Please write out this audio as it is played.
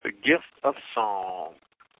Gift of Song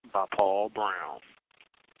by Paul Brown.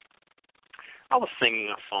 I was singing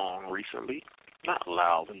a song recently, not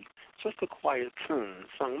loudly, just a quiet tune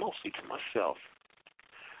sung mostly to myself.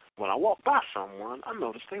 When I walked by someone, I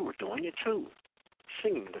noticed they were doing it too,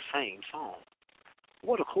 singing the same song.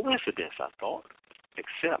 What a coincidence, I thought,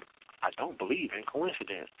 except I don't believe in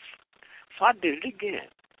coincidence. So I did it again.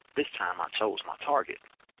 This time I chose my target,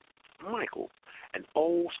 Michael, an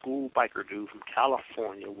old-school biker dude from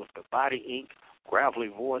California with the body ink, gravelly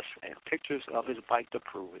voice, and pictures of his bike to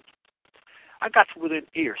prove it. I got to within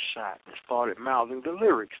earshot and started mouthing the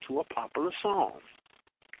lyrics to a popular song.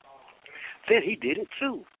 Then he did it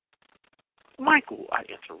too. Michael, I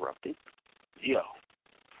interrupted. Yo,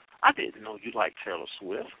 I didn't know you liked Taylor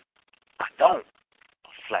Swift. I don't.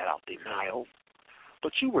 Flat-out denial.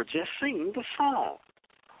 But you were just singing the song.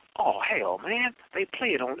 Oh, hell, man. They play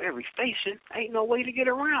it on every station. Ain't no way to get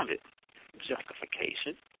around it.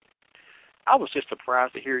 Justification. I was just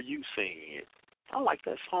surprised to hear you singing it. I like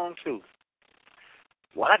that song, too.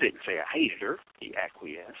 Well, I didn't say I hated her, he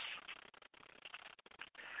acquiesced.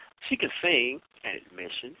 She can sing, an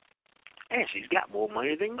admission, and she's got more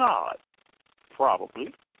money than God.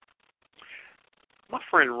 Probably. My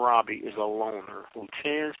friend Robbie is a loner who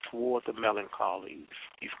tends toward the melancholies.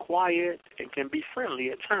 He's quiet and can be friendly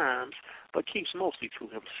at times, but keeps mostly to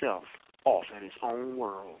himself, off in his own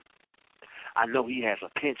world. I know he has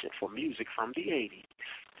a penchant for music from the 80s.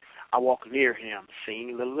 I walk near him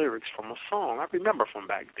singing the lyrics from a song I remember from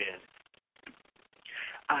back then.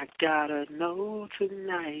 I gotta know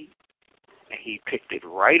tonight. And he picked it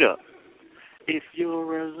right up. If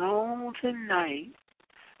you're alone tonight.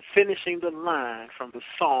 Finishing the line from the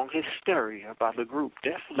song Hysteria by the group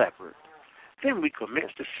Def Leppard. Then we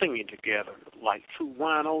commenced to singing together like two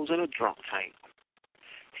winos in a drunk tank.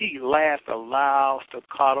 He laughed a loud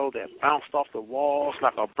staccato that bounced off the walls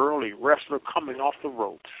like a burly wrestler coming off the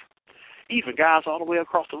ropes. Even guys all the way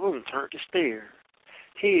across the room turned to stare.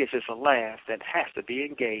 His is a laugh that has to be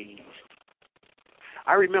engaged.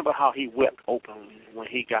 I remember how he wept openly when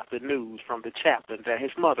he got the news from the chaplain that his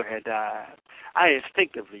mother had died. I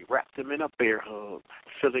instinctively wrapped him in a bear hug,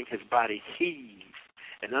 feeling his body heave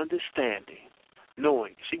and understanding,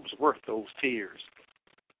 knowing she was worth those tears.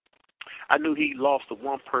 I knew he lost the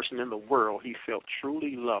one person in the world he felt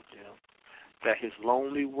truly loved him, that his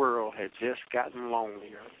lonely world had just gotten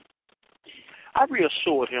lonelier. I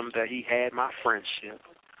reassured him that he had my friendship,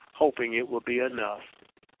 hoping it would be enough,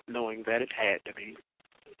 knowing that it had to be.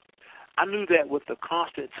 I knew that with the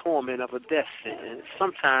constant torment of a death sentence,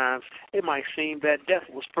 sometimes it might seem that death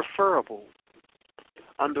was preferable.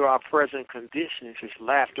 Under our present conditions, his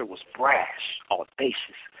laughter was brash,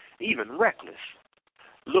 audacious, even reckless.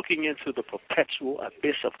 Looking into the perpetual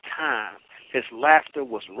abyss of time, his laughter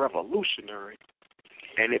was revolutionary,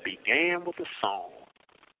 and it began with a song.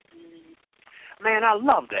 Man, I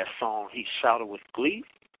love that song, he shouted with glee.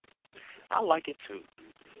 I like it too.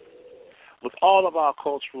 With all of our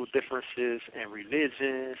cultural differences and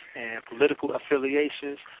religions and political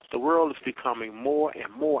affiliations, the world is becoming more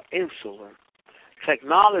and more insular.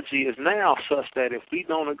 Technology is now such that if we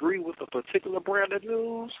don't agree with a particular brand of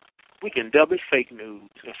news, we can dub it fake news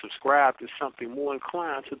and subscribe to something more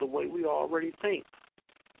inclined to the way we already think.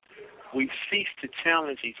 We've ceased to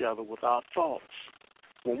challenge each other with our thoughts.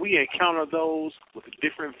 When we encounter those with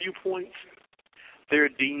different viewpoints, they're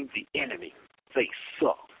deemed the enemy. They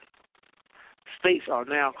suck. States are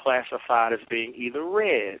now classified as being either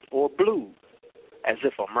red or blue, as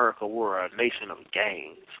if America were a nation of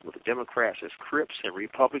gangs, with Democrats as Crips and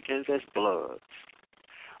Republicans as Bloods.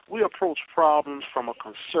 We approach problems from a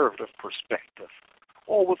conservative perspective,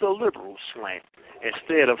 or with a liberal slant,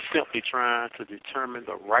 instead of simply trying to determine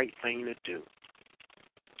the right thing to do.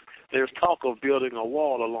 There's talk of building a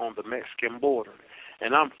wall along the Mexican border,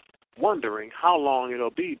 and I'm wondering how long it'll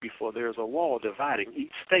be before there's a wall dividing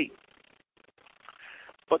each state.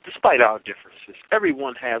 But despite our differences,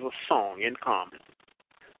 everyone has a song in common.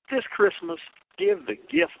 This Christmas, give the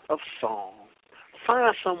gift of song.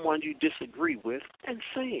 Find someone you disagree with and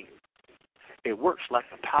sing. It works like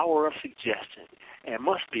the power of suggestion and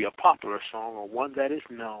must be a popular song or one that is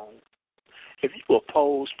known. If you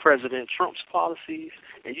oppose President Trump's policies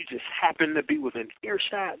and you just happen to be within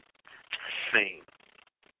earshot, sing.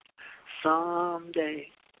 Someday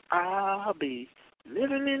I'll be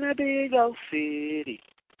living in a big old city.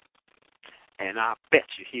 And I bet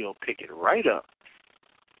you he'll pick it right up.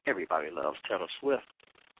 Everybody loves Taylor Swift.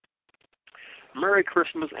 Merry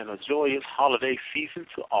Christmas and a joyous holiday season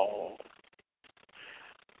to all.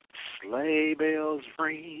 Sleigh bells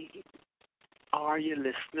ring. Are you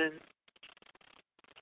listening?